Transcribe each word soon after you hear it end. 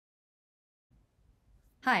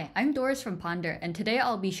Hi, I'm Doris from Ponder, and today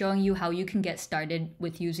I'll be showing you how you can get started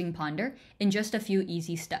with using Ponder in just a few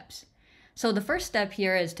easy steps. So the first step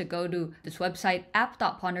here is to go to this website,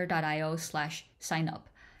 app.ponder.io/signup.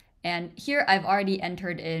 And here I've already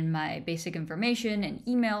entered in my basic information and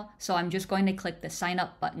email, so I'm just going to click the sign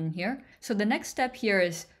up button here. So the next step here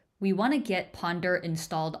is we want to get Ponder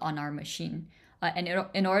installed on our machine. And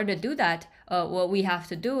in order to do that, what we have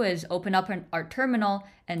to do is open up our terminal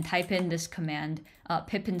and type in this command,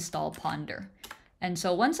 pip install ponder. And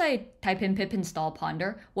so once I type in pip install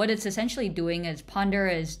ponder, what it's essentially doing is Ponder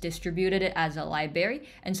is distributed it as a library.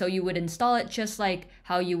 And so you would install it just like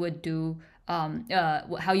how you would do,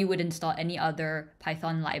 how you would install any other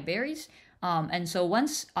Python libraries. And so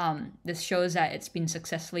once this shows that it's been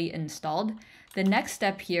successfully installed, the next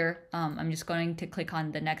step here, I'm just going to click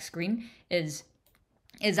on the next screen, is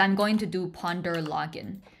I'm going to do Ponder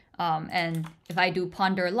login. And if I do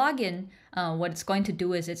Ponder login, what it's going to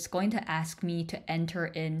do is it's going to ask me to enter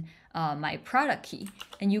in my product key.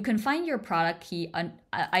 And you can find your product key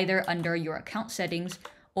either under your account settings,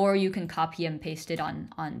 or you can copy and paste it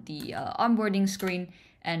on the onboarding screen.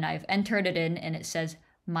 And I've entered it in and it says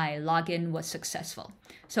my login was successful.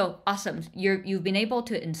 So awesome, you've been able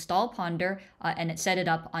to install Ponder and it set it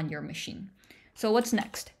up on your machine. So what's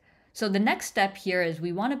next? So the next step here is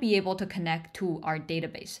we want to be able to connect to our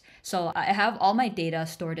database. So I have all my data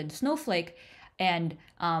stored in Snowflake, and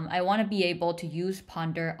I want to be able to use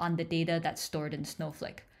Ponder on the data that's stored in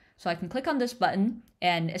Snowflake. So I can click on this button,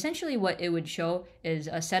 and essentially what it would show is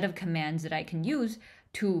a set of commands that I can use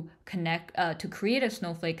to connect, to create a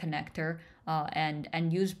Snowflake connector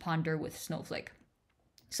and use Ponder with Snowflake.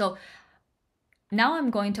 So now I'm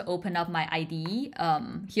going to open up my IDE.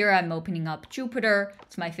 Here I'm opening up Jupyter.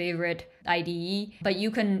 It's my favorite IDE, but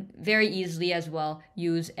you can very easily as well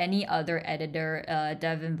use any other editor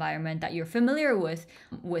dev environment that you're familiar with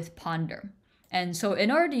Ponder. And so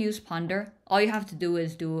in order to use Ponder, all you have to do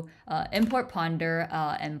is do import Ponder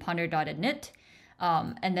and ponder.init.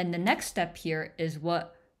 And then the next step here is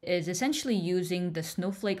what is essentially using the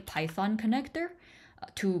Snowflake Python connector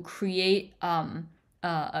to create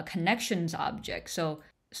a connections object. So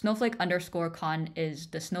Snowflake _con is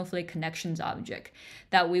the Snowflake connections object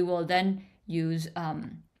that we will then use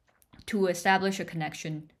to establish a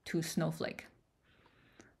connection to Snowflake.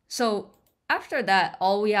 So after that,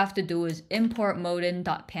 all we have to do is import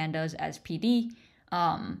modin.pandas as PD,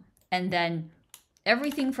 and then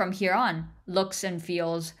everything from here on looks and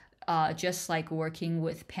feels just like working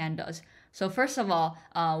with pandas. So first of all,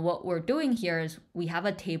 what we're doing here is we have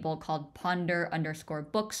a table called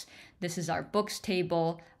ponder_books. This is our books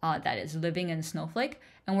table that is living in Snowflake.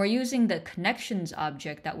 And we're using the connections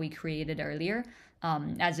object that we created earlier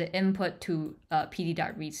as an input to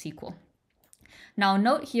pd.read_SQL. Now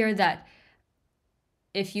note here that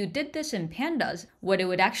if you did this in pandas, what it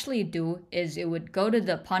would actually do is it would go to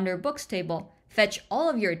the Ponder books table, fetch all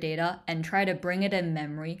of your data, and try to bring it in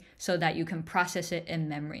memory so that you can process it in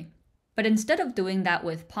memory. But instead of doing that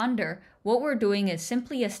with Ponder, what we're doing is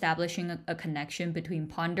simply establishing a connection between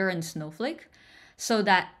Ponder and Snowflake so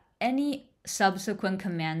that any subsequent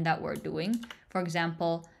command that we're doing, for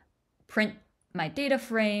example, print my data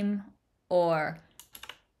frame or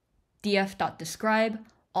df.describe,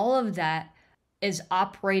 all of that is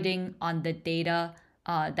operating on the data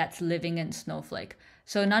that's living in Snowflake.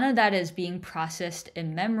 So none of that is being processed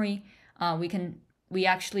in memory. We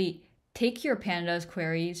actually take your pandas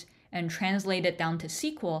queries and translate it down to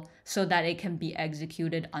SQL so that it can be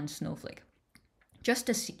executed on Snowflake. Just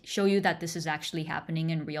to show you that this is actually happening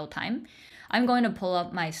in real time, I'm going to pull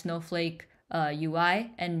up my Snowflake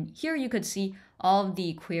UI, and here you could see all of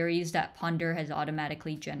the queries that Ponder has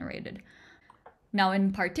automatically generated. Now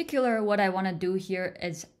in particular, what I want to do here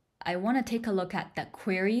is I want to take a look at the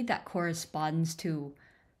query that corresponds to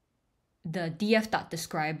the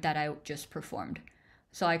df.describe that I just performed.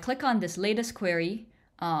 So I click on this latest query,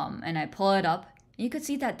 and I pull it up. You could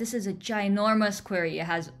see that this is a ginormous query. It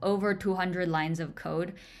has over 200 lines of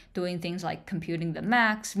code doing things like computing the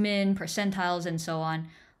max, min, percentiles, and so on.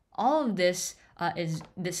 All of this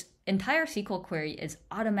this entire SQL query is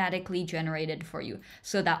automatically generated for you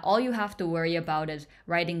so that all you have to worry about is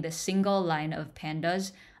writing this single line of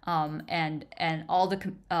pandas, and all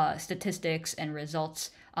the statistics and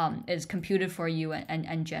results is computed for you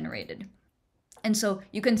and generated. And so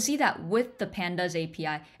you can see that with the Pandas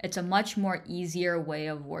API, it's a much more easier way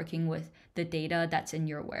of working with the data that's in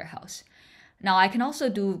your warehouse. Now, I can also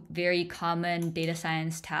do very common data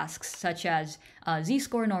science tasks such as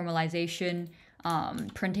z-score normalization,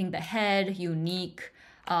 printing the head, unique,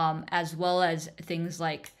 as well as things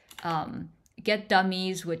like get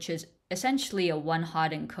dummies, which is essentially a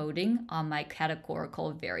one-hot encoding on my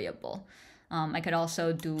categorical variable. I could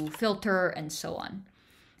also do filter and so on.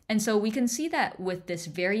 And so we can see that with this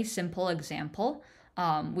very simple example,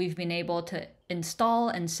 we've been able to install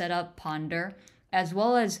and set up Ponder, as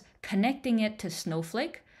well as connecting it to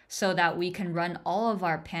Snowflake so that we can run all of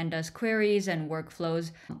our pandas queries and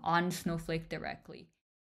workflows on Snowflake directly.